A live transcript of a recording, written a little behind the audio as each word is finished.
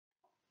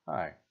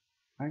Hi,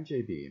 I'm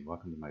JB and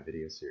welcome to my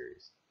video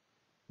series.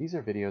 These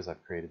are videos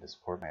I've created to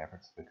support my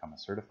efforts to become a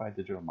certified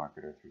digital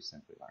marketer through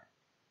Simplilearn.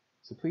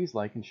 So please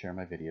like and share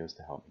my videos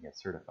to help me get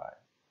certified.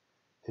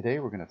 Today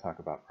we're going to talk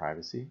about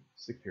privacy,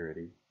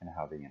 security, and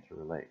how they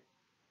interrelate.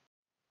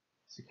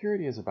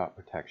 Security is about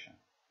protection,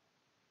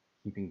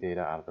 keeping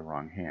data out of the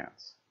wrong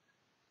hands.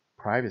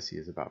 Privacy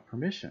is about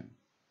permission,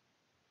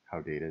 how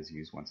data is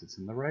used once it's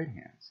in the right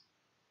hands.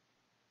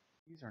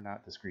 These are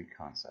not discrete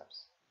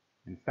concepts.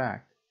 In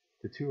fact,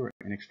 the two are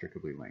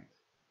inextricably linked.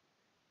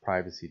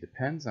 Privacy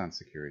depends on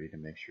security to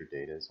make sure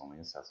data is only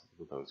accessible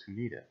to those who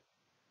need it.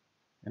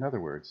 In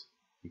other words,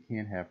 you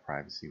can't have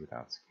privacy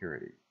without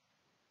security.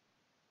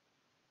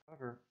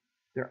 However,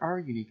 there are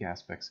unique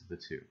aspects of the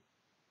two.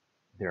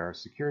 There are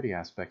security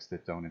aspects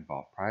that don't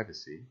involve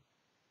privacy,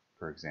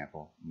 for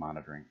example,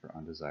 monitoring for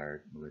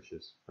undesired,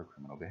 malicious, or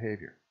criminal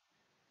behavior.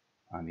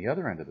 On the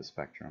other end of the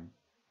spectrum,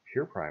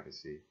 pure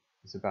privacy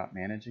is about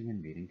managing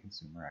and meeting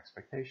consumer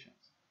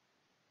expectations,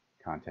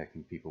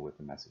 contacting people with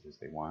the messages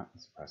they want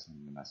and suppressing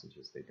the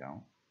messages they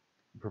don't,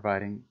 and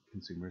providing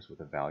consumers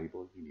with a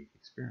valuable, unique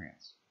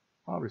experience,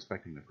 while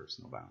respecting their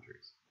personal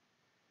boundaries.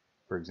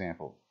 For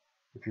example,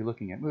 if you're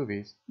looking at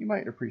movies, you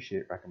might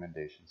appreciate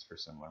recommendations for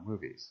similar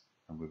movies,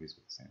 or movies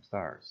with the same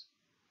stars.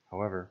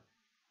 However,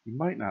 you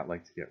might not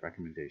like to get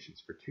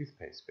recommendations for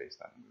toothpaste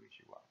based on the movies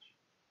you watch.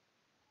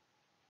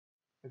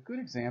 A good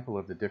example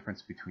of the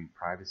difference between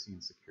privacy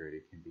and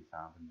security can be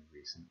found in the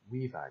recent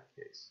WeVibe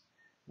case,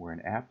 where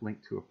an app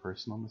linked to a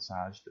personal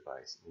massage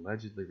device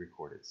allegedly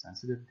recorded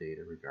sensitive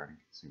data regarding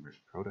consumers'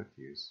 product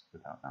use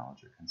without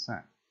knowledge or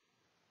consent.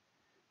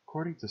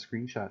 According to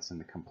screenshots in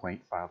the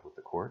complaint filed with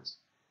the courts,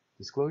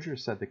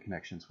 disclosures said the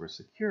connections were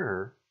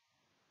secure,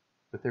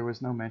 but there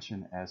was no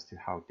mention as to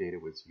how data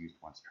was used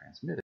once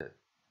transmitted.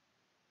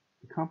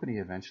 The company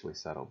eventually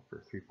settled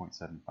for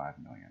 $3.75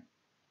 million.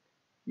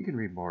 You can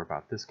read more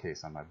about this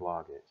case on my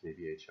blog at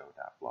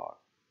jbho.blog.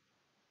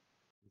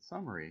 In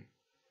summary,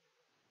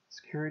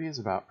 security is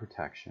about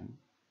protection,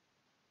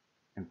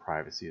 and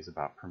privacy is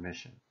about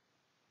permission.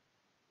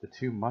 The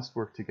two must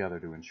work together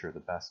to ensure the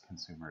best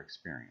consumer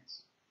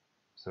experience.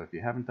 So if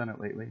you haven't done it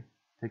lately,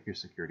 take your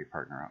security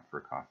partner out for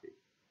a coffee.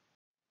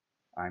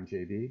 I'm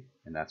JB,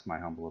 and that's my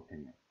humble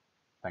opinion.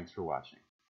 Thanks for watching.